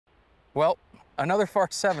Well, another far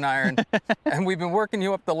 7-iron, and we've been working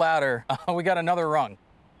you up the ladder. We got another rung.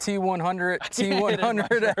 T100,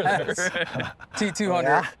 T100S, T200.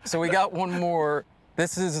 Yeah. So we got one more.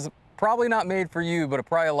 This is probably not made for you, but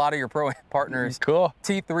probably a lot of your pro partners. Cool.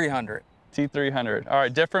 T300. T300. All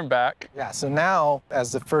right, different back. Yeah, so now,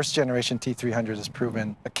 as the first generation T300 has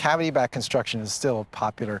proven, a cavity back construction is still a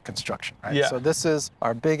popular construction, right? Yeah. So this is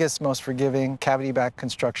our biggest, most forgiving cavity back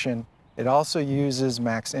construction. It also uses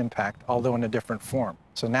max impact, although in a different form.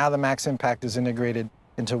 So now the max impact is integrated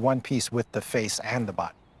into one piece with the face and the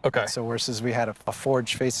body. Okay. So versus we had a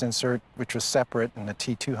forged face insert, which was separate in the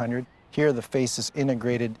T200, here the face is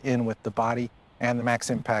integrated in with the body and the max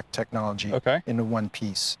impact technology into one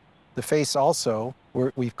piece. The face also,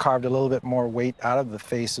 we've carved a little bit more weight out of the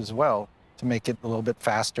face as well to make it a little bit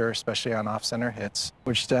faster, especially on off-center hits,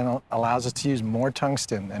 which then allows us to use more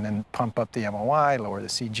tungsten and then pump up the MOI, lower the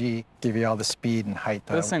CG, give you all the speed and height.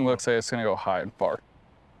 This thing looks like it's gonna go high and far.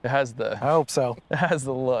 It has the... I hope so. It has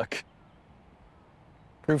the look.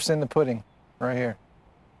 Proof's in the pudding, right here.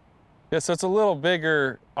 Yeah, so it's a little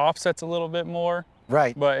bigger, offsets a little bit more.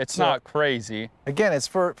 Right. But it's not crazy. Again, it's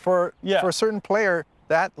for a certain player,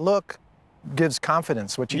 that look gives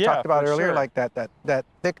confidence. What you talked about earlier, like that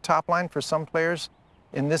thick top line for some players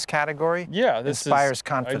in this category, this inspires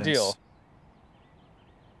confidence. Ideal.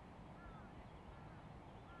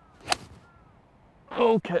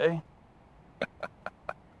 Okay.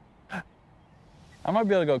 I might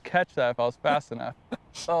be able to go catch that if I was fast enough.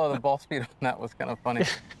 Oh, the ball speed on that was kind of funny.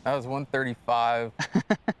 That was 135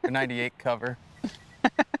 for 98 cover.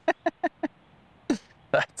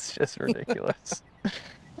 That's just ridiculous.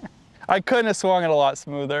 I couldn't have swung it a lot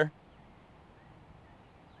smoother.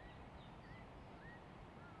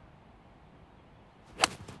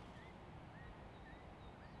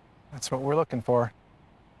 That's what we're looking for.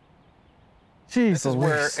 Jeez, this is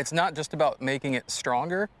where it's not just about making it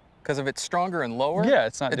stronger, because if it's stronger and lower,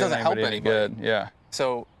 it's not it doesn't help anybody. Good. Yeah.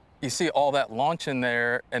 So you see all that launch in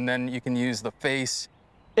there, and then you can use the face.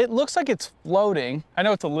 It looks like it's floating. I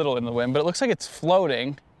know it's a little in the wind, but it looks like it's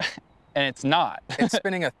floating, and it's not. It's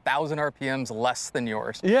spinning 1,000 RPMs less than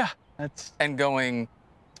yours. Yeah, that's and going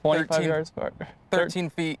 25 yards farther. 13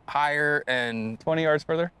 feet higher and 20 yards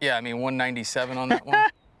further. Yeah, I mean 197 on that one.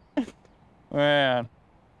 Man.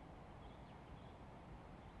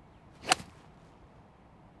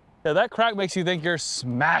 Yeah, that crack makes you think you're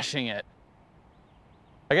smashing it.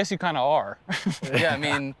 I guess you kind of are. Yeah, I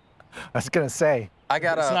mean, I was gonna say.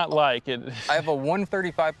 It's not like it. I have a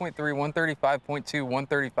 135.3, 135.2,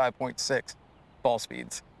 135.6 ball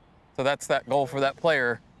speeds. So that's that goal for that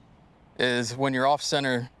player, is when you're off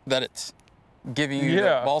center, that it's giving you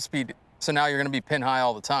that ball speed. So now you're gonna be pin high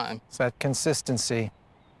all the time. It's that consistency.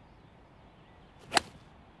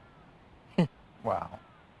 Wow.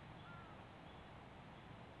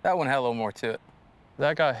 That one had a little more to it.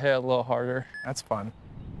 That got hit a little harder. That's fun.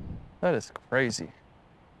 That is crazy.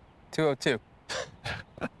 202.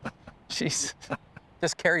 Jeez.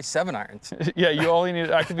 Just carry 7-irons. Yeah, you only need,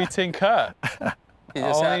 I could be 10 cut. You need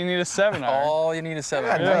a 7-iron. All you need is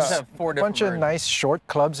 7-iron. Yeah, You just have 4 different bunch of nice short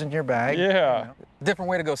clubs in your bag. Yeah. You know. Different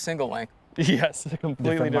way to go single length. Yes, a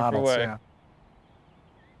completely different models, way. Yeah.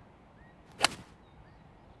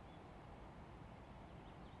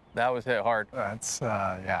 That was hit hard. That's,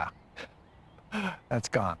 yeah. That's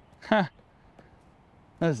gone. Huh.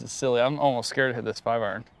 This is silly. I'm almost scared to hit this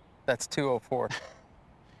 5-iron. That's 204.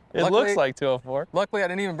 It looks like 204. Luckily, I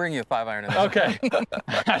didn't even bring you a 5-iron. Okay.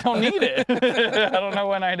 I don't need it. I don't know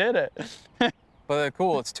when I did it. But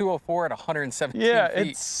cool, it's 204 at 117 yeah, feet.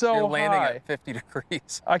 It's so You're landing high. at 50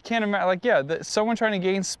 degrees. I can't imagine, like, yeah, someone trying to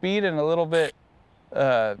gain speed and a little bit,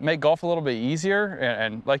 make golf a little bit easier,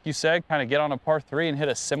 and like you said, kind of get on a par 3 and hit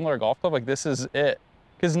a similar golf club, like this is it.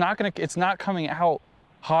 Because it's not coming out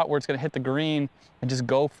hot where it's gonna hit the green and just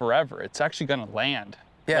go forever. It's actually gonna land.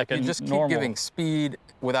 Yeah, like if you just keep giving speed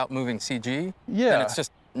without moving CG, then it's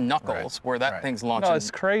just knuckles where that thing's launching. No,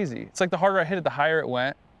 it's crazy. It's like the harder I hit it, the higher it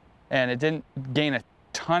went, and it didn't gain a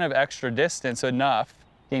ton of extra distance enough,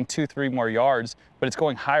 gain 2-3 more yards, but it's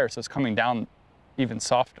going higher, so it's coming down even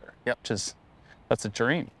softer. Yep. That's a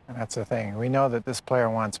dream. And that's the thing. We know that this player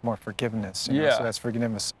wants more forgiveness. You know, so that's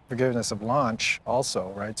forgiveness of launch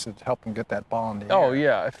also, right? So to help him get that ball in the air. Oh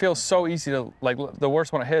yeah, it feels so easy to, like, the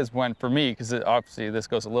worst one of his when, for me, because obviously this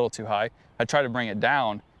goes a little too high, I try to bring it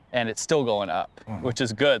down and it's still going up, which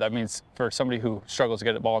is good. That means for somebody who struggles to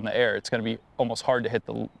get the ball in the air, it's gonna be almost hard to hit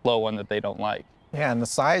the low one that they don't like. Yeah, and the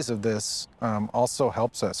size of this also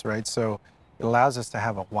helps us, right? So it allows us to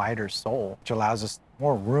have a wider sole, which allows us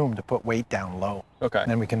more room to put weight down low. Okay. And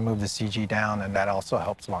then we can move the CG down, and that also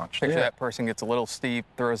helps launch. Picture that person gets a little steep,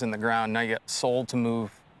 throws in the ground. Now you got sole to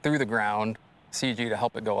move through the ground, CG to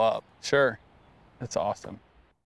help it go up. Sure. That's awesome.